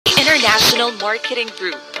International Marketing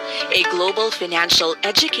Group, a global financial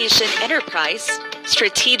education enterprise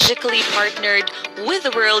strategically partnered with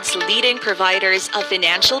the world's leading providers of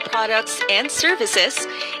financial products and services,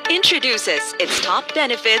 introduces its top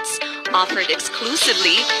benefits offered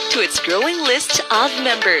exclusively to its growing list of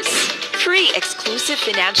members. Free exclusive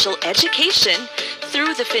financial education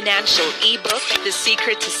through the financial ebook, The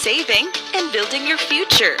Secret to Saving and Building Your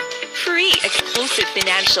Future. Free exclusive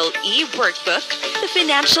financial e-workbook, the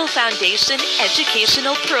Financial Foundation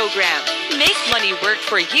Educational Program. Make money work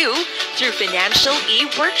for you through financial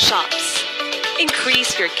e-workshops.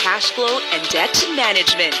 Increase your cash flow and debt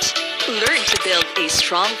management. Learn to build a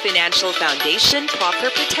strong financial foundation, proper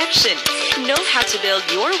protection. Know how to build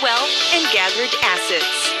your wealth and gathered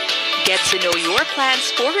assets. Get to know your plans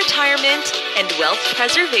for retirement and wealth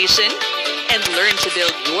preservation, and learn to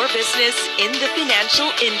build your business in the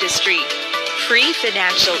financial industry. Free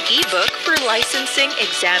financial ebook for licensing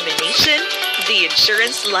examination, the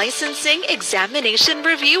Insurance Licensing Examination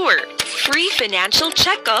Reviewer. Free financial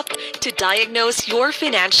checkup to diagnose your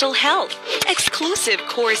financial health. Exclusive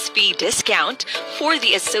course fee discount for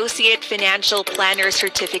the Associate Financial Planner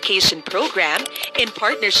Certification Program in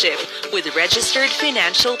partnership with Registered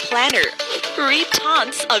Financial Planner. Reap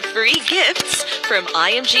tons of free gifts from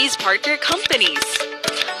IMG's partner companies.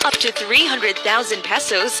 Up to 300,000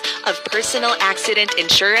 pesos of personal accident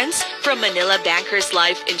insurance from Manila Bankers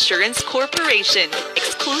Life Insurance Corporation.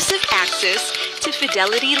 Exclusive access to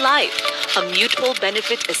Fidelity Life, a mutual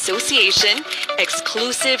benefit association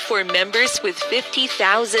exclusive for members with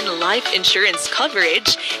 50,000 life insurance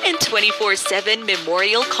coverage and 24/7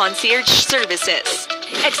 memorial concierge services.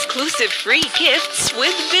 Exclusive free gifts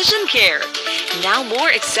with Vision Care, now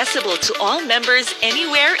more accessible to all members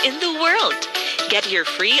anywhere in the world. Get your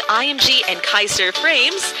free IMG and Kaiser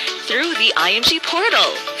frames through the IMG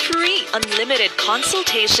portal. Free unlimited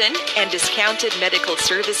consultation and discounted medical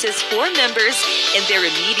services for members and their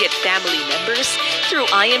immediate family members through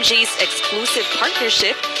IMG's exclusive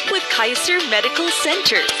partnership with Kaiser Medical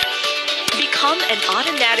Center. Become an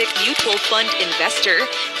automatic mutual fund investor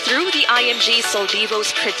through the IMG Soldivo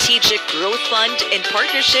Strategic Growth Fund in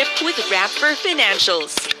partnership with Rapper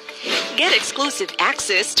Financials. Get exclusive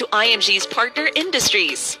access to IMG's partner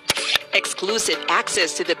industries. Exclusive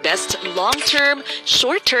access to the best long-term,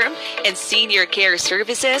 short-term, and senior care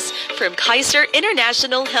services from Kaiser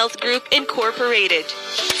International Health Group Incorporated.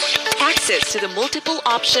 Access to the multiple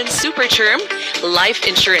option super term, life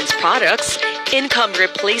insurance products, income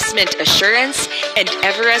replacement assurance, and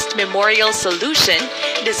Everest Memorial Solution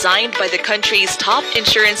designed by the country's top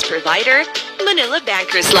insurance provider, Manila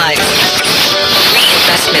Bankers Life. Free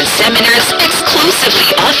investment seminars exclusively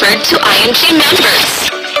offered to IMG members.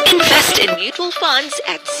 Invest in mutual funds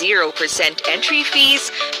at 0% entry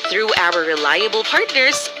fees through our reliable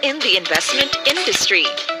partners in the investment industry.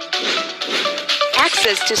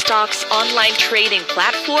 Access to stocks online trading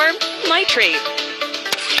platform, MyTrade.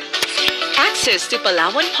 Access to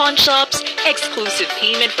Palawan Pawn Shops, exclusive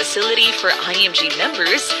payment facility for IMG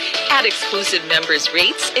members at exclusive members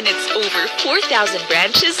rates in its over 4,000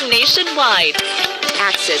 branches nationwide.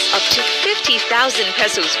 Access up to 50,000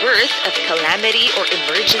 pesos worth of calamity or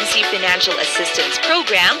emergency financial assistance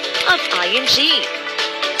program of IMG.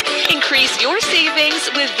 Increase your savings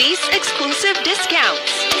with these exclusive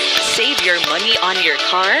discounts. Save your money on your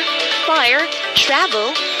car, fire,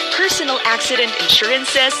 travel, personal accident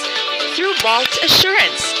insurances through Vault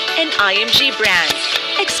Assurance and IMG brand.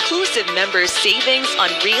 Exclusive member savings on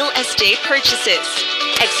real estate purchases.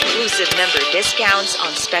 Exclusive member discounts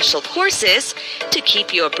on special courses to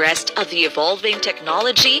keep you abreast of the evolving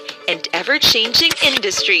technology and ever-changing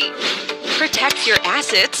industry. Protect your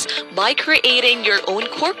assets by creating your own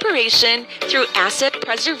corporation through Asset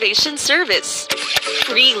Preservation Service.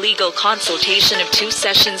 Free legal consultation of 2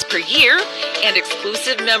 sessions per year and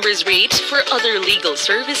exclusive members rate for other legal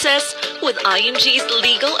services with IMG's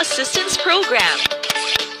Legal Assistance Program.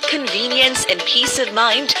 Convenience and peace of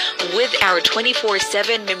mind with our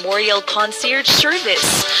 24/7 Memorial Concierge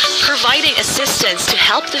Service, providing assistance to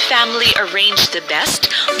help the family arrange the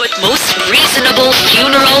best but most reasonable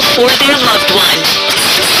funeral for their loved one.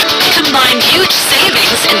 Combine huge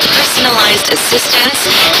savings and personalized assistance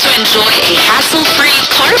to enjoy a hassle-free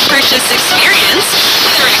car purchase experience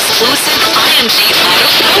with our exclusive IMG Auto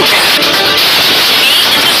Program. Be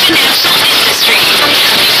in the financial industry.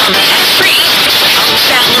 Become debt-free. Help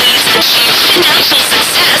families achieve financial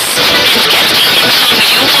success and get the income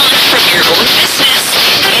you want from your own business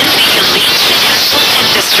in the elite financial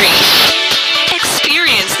industry.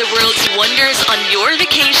 Experience the world's wonders on your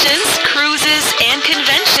vacations, cruises, and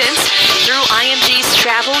conventions through IMG's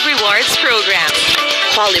Travel Rewards Program.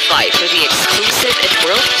 Qualify qualify for the exclusive and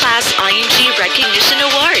world-class IMG Recognition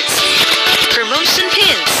Awards, promotion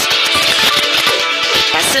pins,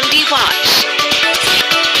 SMD watch,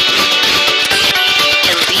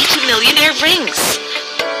 elite millionaire rings,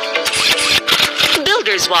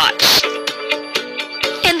 builder's watch,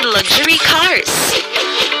 and luxury cars.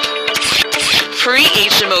 Free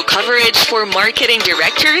HMO coverage for marketing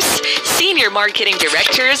directors, senior marketing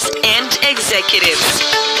directors, and executives.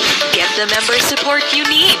 Get the member support you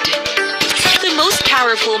need. The most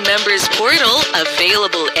powerful members portal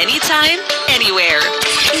available anytime, anywhere.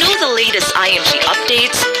 Know the latest IMG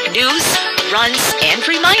updates, news, runs, and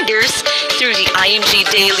reminders through the IMG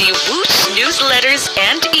Daily Whoosh newsletters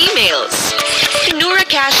and emails. Nura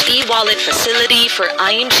Cash e-wallet facility for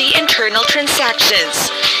IMG internal transactions.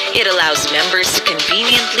 It allows members to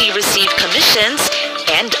conveniently receive commissions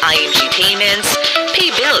and IMG payments,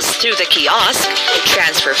 pay bills through the kiosk,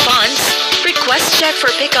 transfer funds, request check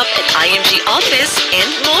for pickup at IMG office,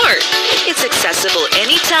 and more. It's accessible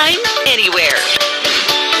anytime, anywhere.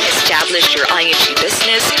 Establish your IMG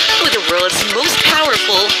business with the world's most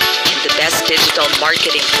powerful and the best digital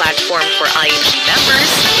marketing platform for IMG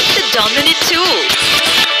members, the dominant tool.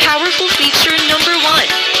 Powerful feature number 1.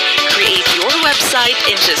 Create your website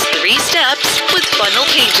in just 3 steps with funnel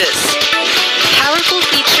pages. Powerful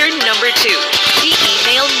feature number 2, the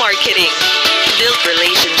email marketing. Build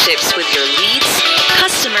relationships with your leads,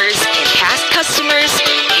 customers, and past customers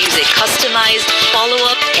using customized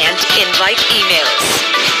follow-up and invite emails.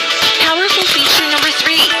 Powerful feature number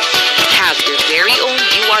 3, have your very own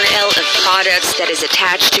URL of products that is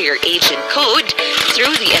attached to your agent code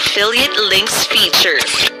through the affiliate links feature.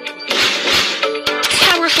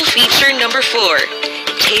 Powerful feature number 4,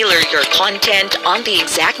 tailor your content on the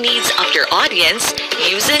exact needs of your audience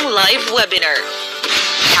using live webinar.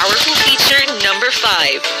 Powerful feature number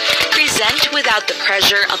 5, present without the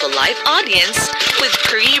pressure of a live audience with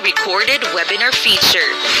pre-recorded webinar feature.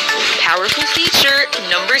 Powerful feature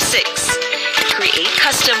number 6, create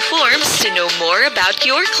custom forms to know more about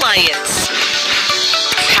your clients.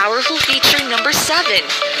 Powerful feature number 7,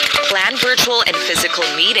 plan virtual and physical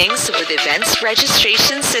meetings with events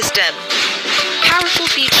registration system. Powerful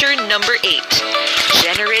feature number 8,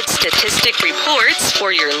 generate statistic reports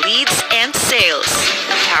for your leads and sales.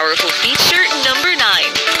 Powerful feature number 9,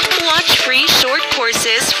 watch free short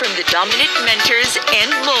courses from the dominant mentors and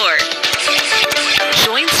more.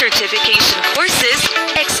 Join certification courses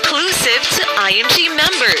exclusive to IMG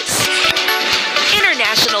members.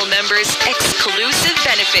 International members exclusive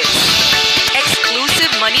benefits,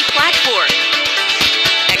 exclusive money platform,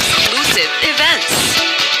 exclusive events,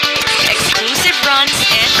 exclusive runs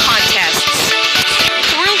and contests,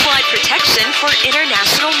 worldwide protection for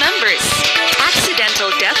international members,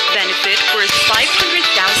 accidental death benefit worth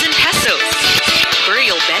 500,000 pesos,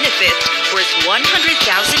 burial benefit worth 100,000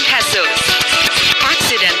 pesos,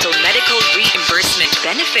 accidental medical reimbursement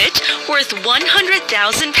benefit worth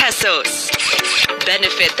 100,000 pesos,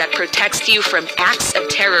 benefit that protects you from acts of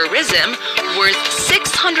terrorism worth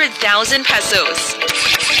 600,000 pesos,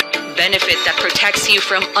 benefit that protects you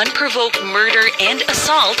from unprovoked murder and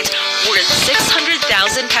assault worth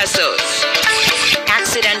 600,000 pesos,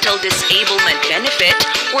 accidental disablement benefit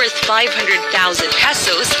worth 500,000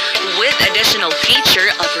 pesos with additional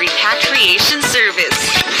feature of repatriation service,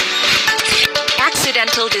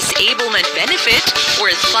 accidental disablement benefit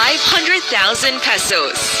worth 500,000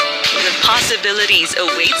 pesos. The possibilities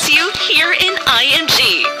awaits you here in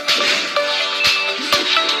IMG.